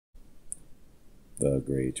the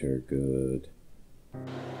greater good.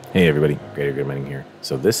 Hey everybody, Greater Good Mining here.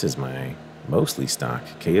 So this is my mostly stock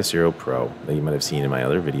KS0 PRo that you might have seen in my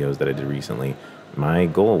other videos that I did recently. My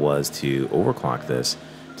goal was to overclock this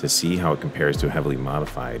to see how it compares to a heavily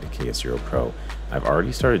modified KS0 PRo. I've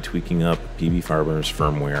already started tweaking up PB Farmer's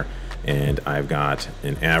firmware, and I've got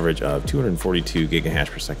an average of 242 gigahash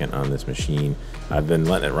per second on this machine. I've been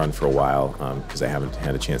letting it run for a while because I haven't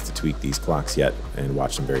had a chance to tweak these clocks yet and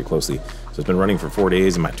watch them very closely. So it's been running for 4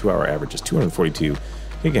 days, and my 2-hour average is 242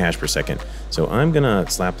 gigahash per second. So I'm gonna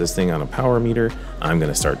slap this thing on a power meter. I'm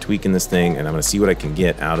gonna start tweaking this thing, and I'm gonna see what I can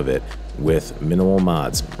get out of it with minimal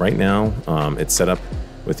mods. Right now, it's set up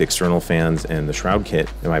with external fans and the shroud kit,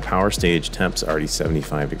 and my power stage temp's already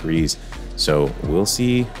 75 degrees. So we'll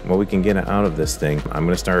see what we can get out of this thing. I'm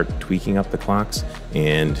gonna start tweaking up the clocks,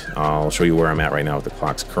 and I'll show you where I'm at right now with the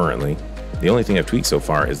clocks currently. The only thing I've tweaked so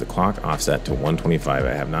far is the clock offset to 125.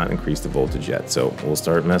 I have not increased the voltage yet, so we'll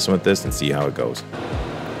start messing with this and see how it goes.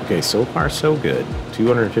 Okay, so far so good.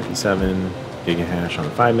 257 gigahash on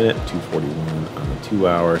the 5 minute, 241 on the 2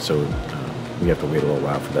 hour, so we have to wait a little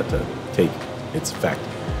while for that to take its effect.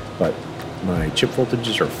 But my chip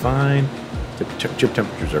voltages are fine, the chip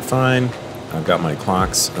temperatures are fine. I've got my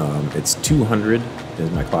clocks, it's 200 is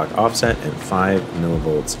my clock offset, and 5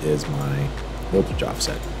 millivolts is my voltage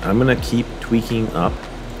offset. I'm gonna keep tweaking up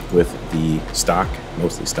with the stock,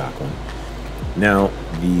 mostly stock one. Now,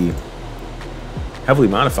 the heavily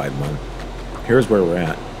modified one, here's where we're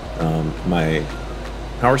at. My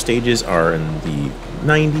power stages are in the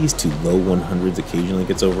 90s to low 100s. Occasionally it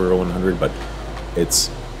gets over 100, but it's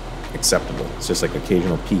acceptable. It's just like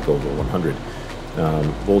occasional peak over 100.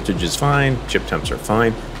 Voltage is fine, chip temps are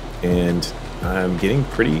fine, and I'm getting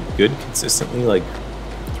pretty good consistently, like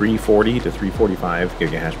 340 to 345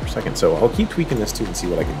 gigahash per second. So I'll keep tweaking this too and see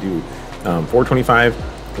what I can do. 425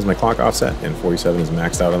 is my clock offset, and 47 is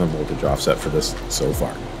maxed out on the voltage offset for this so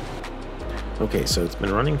far. Okay, so it's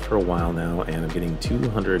been running for a while now, and I'm getting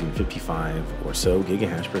 255 or so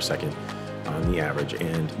gigahash per second on the average,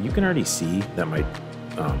 and you can already see that my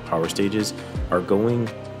power stages are going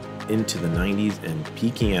into the 90s and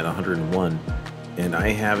peaking at 101, and I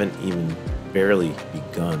haven't even barely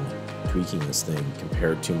begun tweaking this thing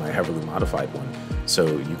compared to my heavily modified one. So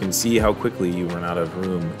you can see how quickly you run out of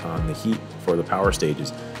room on the heat for the power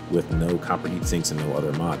stages with no copper heat sinks and no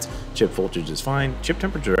other mods. Chip voltage is fine. Chip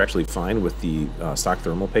temperature are actually fine with the stock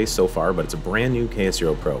thermal paste so far, but it's a brand new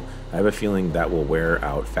KS0 PRo. I have a feeling that will wear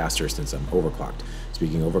out faster since I'm overclocked.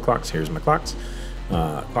 Speaking of overclocks, here's my clocks.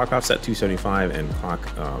 Clock offset 275 and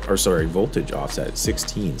voltage offset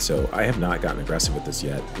 16. So I have not gotten aggressive with this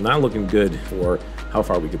yet. Not looking good for how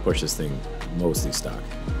far we could push this thing mostly stock.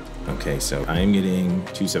 Okay, so I am getting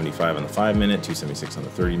 275 on the 5 minute, 276 on the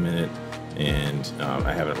 30 minute, and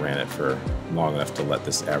I haven't ran it for long enough to let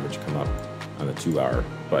this average come up on the 2 hour.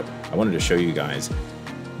 But I wanted to show you guys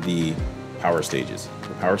the power stages.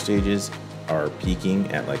 The power stages are peaking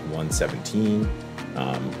at like 117.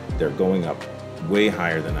 They're going up way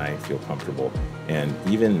higher than I feel comfortable, and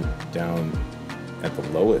even down at the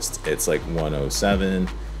lowest it's like 107,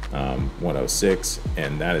 106,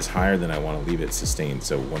 and that is higher than I want to leave it sustained.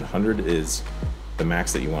 So 100 is the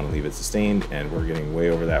max that you want to leave it sustained, and we're getting way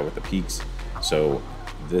over that with the peaks. So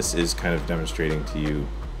this is kind of demonstrating to you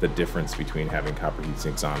the difference between having copper heat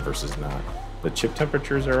sinks on versus not. The chip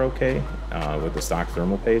temperatures are okay with the stock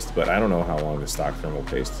thermal paste, but I don't know how long the stock thermal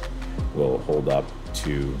paste will hold up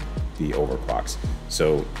to the overclocks.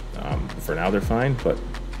 So for now they're fine, but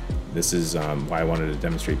this is why I wanted to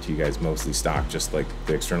demonstrate to you guys mostly stock, just like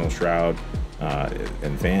the external shroud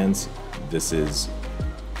and fans. This is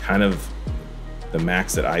kind of the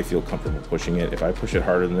max that I feel comfortable pushing it. If I push it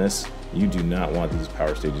harder than this, you do not want these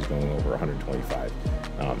power stages going over 125.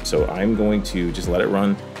 So I'm going to just let it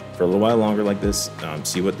run for a little while longer like this,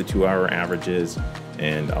 see what the 2 hour average is,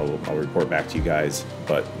 and I'll report back to you guys.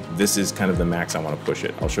 But this is kind of the max I want to push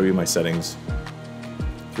it. I'll show you my settings.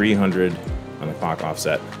 300 on the clock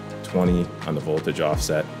offset, 20 on the voltage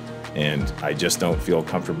offset, and I just don't feel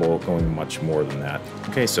comfortable going much more than that.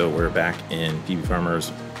 Okay, so we're back in PB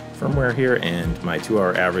Farmer's firmware here, and my 2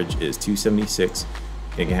 hour average is 276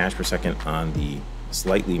 gigahash per second on the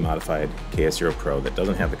slightly modified KS0 PRo that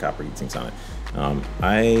doesn't have the copper heat sinks on it.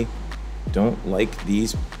 I don't like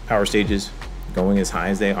these power stages going as high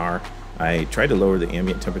as they are. I tried to lower the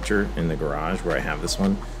ambient temperature in the garage where I have this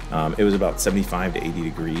one. It was about 75 to 80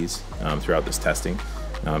 degrees throughout this testing.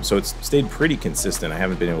 So it's stayed pretty consistent. I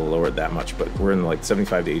haven't been able to lower it that much, but we're in like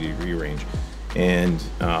 75 to 80 degree range. And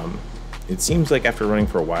it seems like after running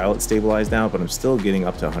for a while, it's stabilized out, but I'm still getting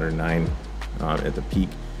up to 109 at the peak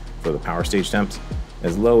for the power stage temps.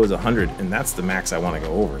 as low as 100, and that's the max I want to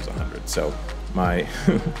go over is 100. So my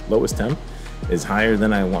lowest temp is higher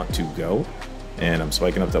than I want to go, and I'm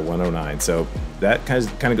spiking up to 109. So that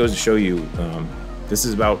kind of goes to show you this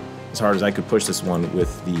is about as hard as I could push this one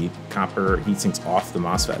with the copper heat sinks off the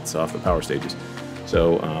MOSFETs, off the power stages.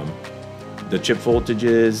 So the chip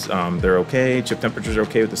voltages, they're okay. Chip temperatures are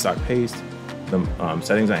okay with the stock paste. The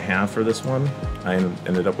settings I have for this one, I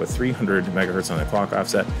ended up with 300 megahertz on the clock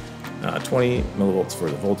offset, 20 millivolts for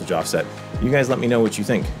the voltage offset. You guys let me know what you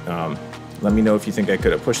think. Let me know if you think I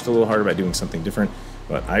could have pushed a little harder by doing something different.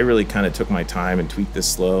 But I really kind of took my time and tweaked this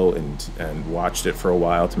slow and watched it for a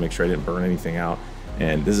while to make sure I didn't burn anything out.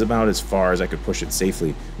 And this is about as far as I could push it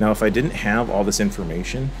safely. Now, if I didn't have all this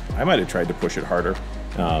information, I might have tried to push it harder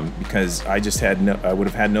because I just had I would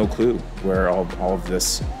have had no clue where all of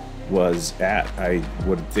this was at. I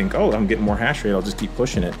would think, oh, I'm getting more hash rate, I'll just keep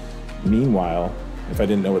pushing it. Meanwhile, if I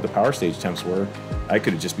didn't know what the power stage temps were, I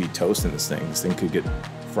could just be toasting this thing. This thing could get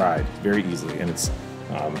fried very easily, and it's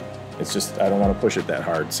just, I don't want to push it that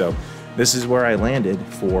hard. So this is where I landed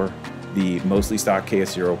for the mostly stock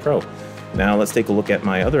KS0 PRo. Now let's take a look at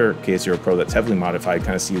my other KS0 PRo that's heavily modified,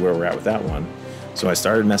 kind of see where we're at with that one. So I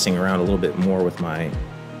started messing around a little bit more with my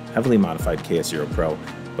heavily modified KS0 PRo,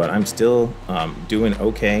 but I'm still doing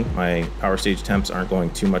okay. My power stage temps aren't going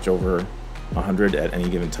too much over 100 at any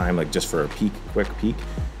given time, like just for a peak, quick peak.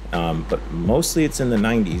 But mostly it's in the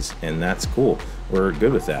 90s, and that's cool. We're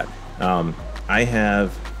good with that. I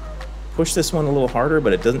have pushed this one a little harder,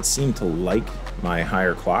 but it doesn't seem to like my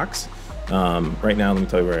higher clocks. Right now, let me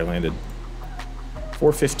tell you where I landed.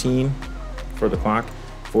 415 for the clock,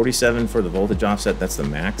 47 for the voltage offset, that's the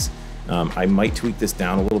max. I might tweak this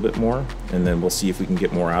down a little bit more, and then we'll see if we can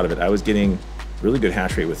get more out of it. I was getting really good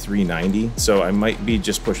hash rate with 390, so I might be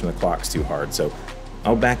just pushing the clocks too hard. So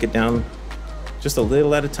I'll back it down just a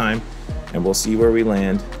little at a time, and we'll see where we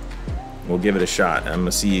land. We'll give it a shot. I'm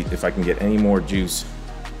gonna see if I can get any more juice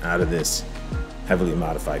out of this heavily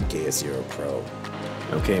modified KS0 PRo.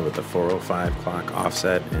 Okay, with the 405 clock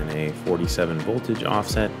offset and a 47 voltage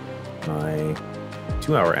offset, my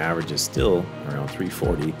 2-hour average is still around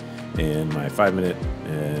 340, and my 5-minute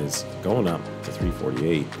is going up to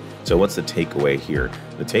 348. So what's the takeaway here?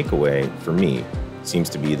 The takeaway for me seems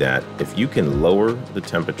to be that if you can lower the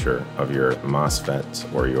temperature of your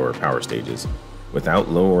MOSFETs or your power stages without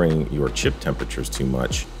lowering your chip temperatures too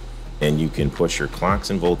much, and you can push your clocks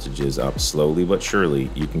and voltages up slowly but surely,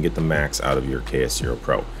 you can get the max out of your KS0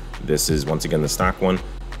 PRo. This is, once again, the stock one.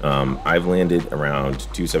 I've landed around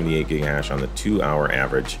 278 gig hash on the 2-hour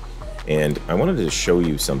average, and I wanted to show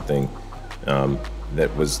you something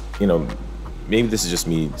that was, you know, maybe this is just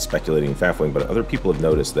me speculating and faffling, but other people have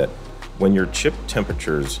noticed that when your chip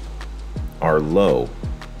temperatures are low,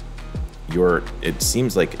 it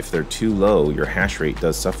seems like if they're too low, your hash rate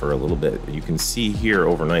does suffer a little bit. You can see here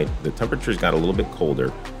overnight, the temperatures got a little bit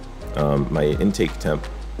colder. My intake temp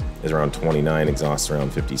is around 29, exhaust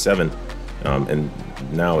around 57, and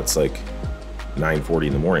now it's like 9:40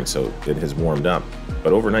 in the morning, so it has warmed up.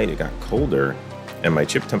 But overnight it got colder, and my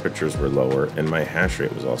chip temperatures were lower, and my hash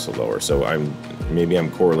rate was also lower. So maybe I'm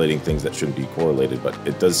correlating things that shouldn't be correlated, but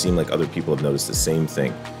it does seem like other people have noticed the same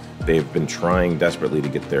thing. They've been trying desperately to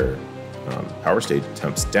get their power stage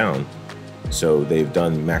temps down, so they've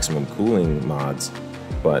done maximum cooling mods,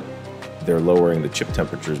 but they're lowering the chip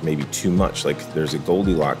temperatures maybe too much. Like, there's a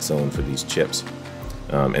Goldilocks zone for these chips,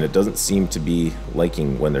 and it doesn't seem to be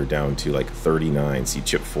liking when they're down to like 39. See,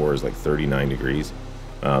 chip 4 is like 39 degrees.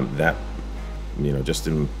 That, you know, just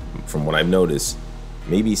from what I've noticed,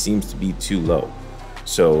 maybe seems to be too low.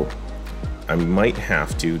 So I might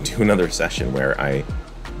have to do another session where I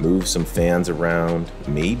move some fans around.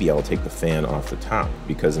 Maybe I'll take the fan off the top,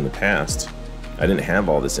 because in the past I didn't have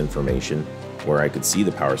all this information where I could see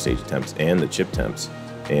the power stage temps and the chip temps.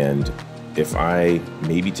 And if I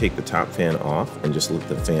maybe take the top fan off and just let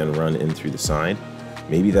the fan run in through the side,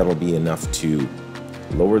 maybe that'll be enough to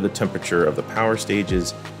lower the temperature of the power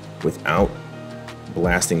stages without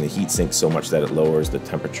blasting the heatsink so much that it lowers the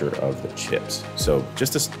temperature of the chips. So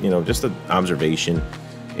just an observation.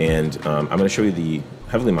 And I'm going to show you the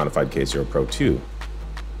heavily modified KS0 PRo 2.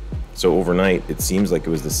 So overnight, it seems like it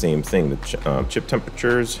was the same thing. The chip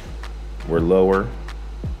temperatures were lower.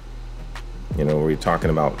 You know, we're talking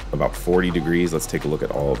about 40 degrees. Let's take a look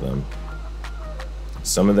at all of them.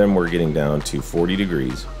 Some of them were getting down to 40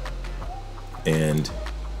 degrees. And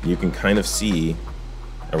you can kind of see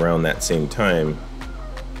around that same time,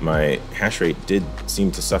 my hash rate did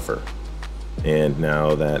seem to suffer. And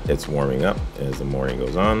now that it's warming up, as the morning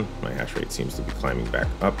goes on, my hash rate seems to be climbing back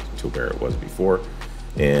up to where it was before.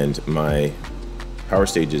 And my power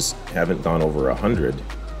stages haven't gone over 100.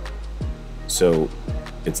 So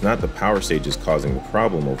it's not the power stages causing the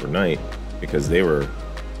problem overnight, because they were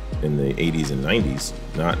in the 80s and 90s,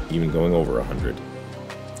 not even going over 100.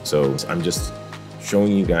 So I'm just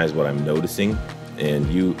showing you guys what I'm noticing, and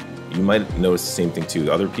you might notice the same thing too.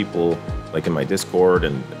 Other people, like in my Discord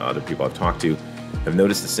and other people I've talked to, have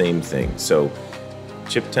noticed the same thing. So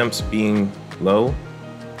chip temps being low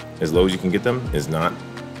as you can get them, is not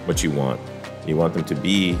what you want. You want them to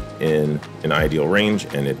be in an ideal range,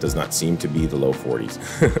 and it does not seem to be the low 40s.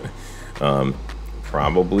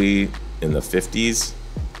 Probably in the 50s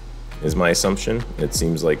is my assumption. It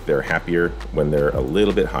seems like they're happier when they're a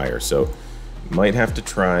little bit higher. So might have to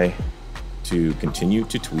try to continue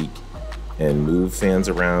to tweak and move fans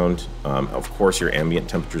around. Of course, your ambient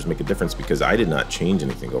temperatures make a difference, because I did not change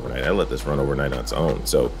anything overnight. I let this run overnight on its own.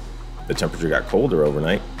 So the temperature got colder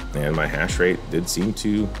overnight, and my hash rate did seem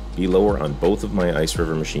to be lower on both of my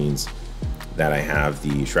Iceriver machines that I have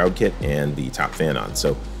the shroud kit and the top fan on.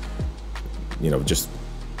 So, you know, just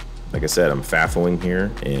like I said, I'm faffling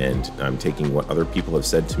here, and I'm taking what other people have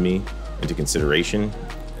said to me into consideration.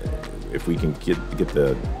 If we can get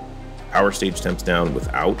the power stage temps down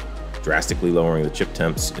without drastically lowering the chip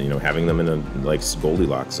temps, you know, having them in a like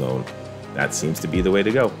Goldilocks zone, that seems to be the way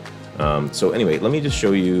to go. So anyway, let me just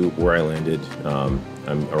show you where I landed.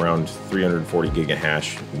 I'm around 340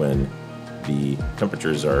 gigahash when the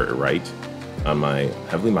temperatures are right on my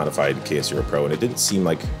heavily modified KS0 PRo, and it didn't seem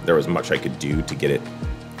like there was much I could do to get it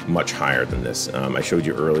much higher than this. I showed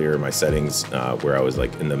you earlier my settings where I was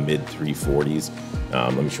like in the mid 340s.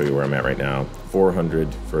 Let me show you where I'm at right now.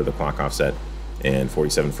 400 for the clock offset and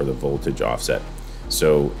 47 for the voltage offset.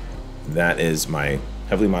 So that is my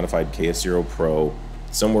heavily modified KS0 PRO.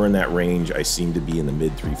 Somewhere in that range, I seem to be in the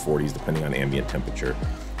mid 340s depending on ambient temperature.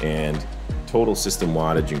 And total system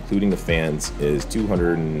wattage, including the fans, is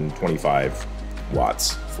 225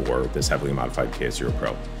 watts for this heavily modified KS0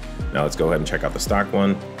 PRO. Now let's go ahead and check out the stock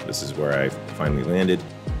one. This is where I finally landed.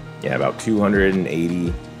 Yeah, about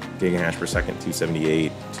 280 gigahash per second,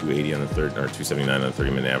 278, 280 on the third, or 279 on the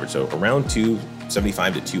 30-minute average. So around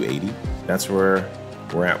 275 to 280. That's where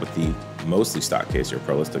we're at with the mostly stock KS0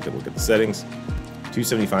 PRO. Let's take a look at the settings.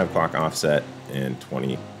 275 clock offset and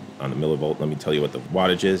 20 on the millivolt. Let me tell you what the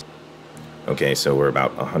wattage is. Okay, so we're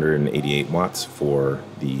about 188 watts for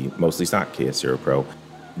the mostly stock KS0 PRO.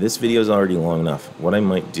 This video is already long enough. What I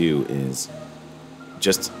might do is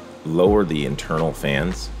just lower the internal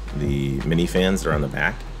fans, the mini fans that are on the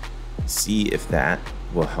back, see if that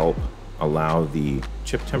will help allow the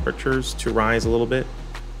chip temperatures to rise a little bit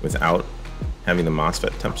without having the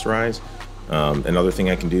MOSFET temps rise. Another thing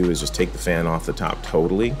I can do is just take the fan off the top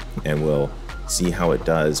totally, and we'll see how it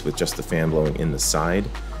does with just the fan blowing in the side.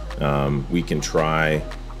 We can try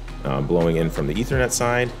blowing in from the Ethernet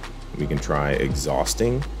side. We can try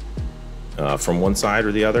exhausting from one side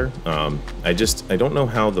or the other. I don't know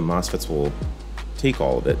how the MOSFETs will take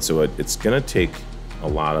all of it, so it's gonna take a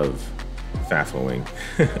lot of faffling.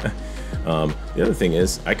 The other thing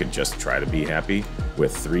is, I could just try to be happy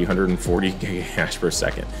with 340 gigahash per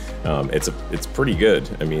second. It's pretty good.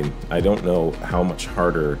 I mean, I don't know how much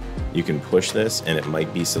harder you can push this, and it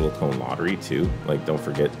might be silicone lottery too. Like, don't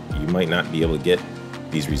forget, you might not be able to get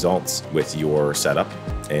these results with your setup,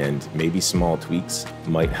 and maybe small tweaks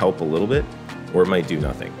might help a little bit, or it might do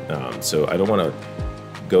nothing. So I don't want to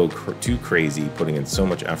go too crazy putting in so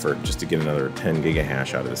much effort just to get another 10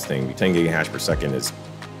 gigahash out of this thing. 10 gigahash per second is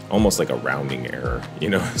almost like a rounding error, you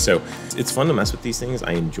know? So it's fun to mess with these things.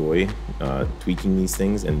 I enjoy tweaking these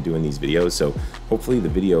things and doing these videos. So hopefully the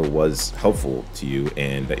video was helpful to you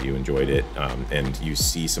and that you enjoyed it, and you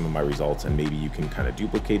see some of my results, and maybe you can kind of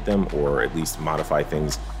duplicate them or at least modify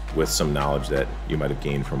things with some knowledge that you might have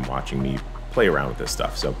gained from watching me play around with this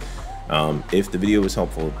stuff. So if the video was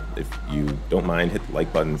helpful, if you don't mind, hit the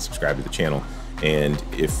like button, subscribe to the channel. And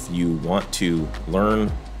if you want to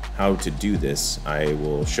learn how to do this, I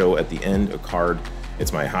will show at the end a card.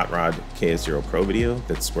 It's my Hot Rod KS0 PRO video.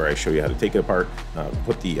 That's where I show you how to take it apart,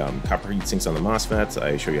 put the copper heat sinks on the MOSFETs.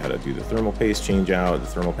 I show you how to do the thermal paste change out, the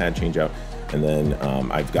thermal pad change out, and then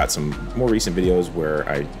I've got some more recent videos where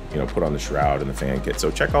I put on the shroud and the fan kit.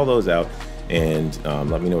 So check all those out, and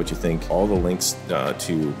let me know what you think. All the links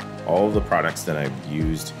to all of the products that I've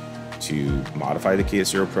used to modify the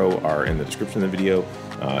KS0 PRO are in the description of the video.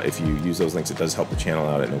 If you use those links, it does help the channel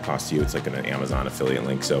out at no cost to you. It's like an Amazon affiliate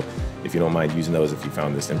link. So if you don't mind using those, if you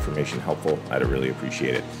found this information helpful, I'd really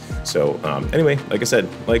appreciate it. So anyway, like I said,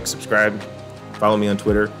 like, subscribe, follow me on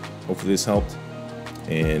Twitter. Hopefully this helped.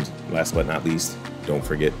 And last but not least, don't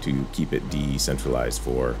forget to keep it decentralized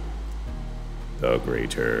for the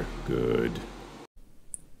greater good.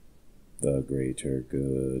 The greater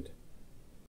good.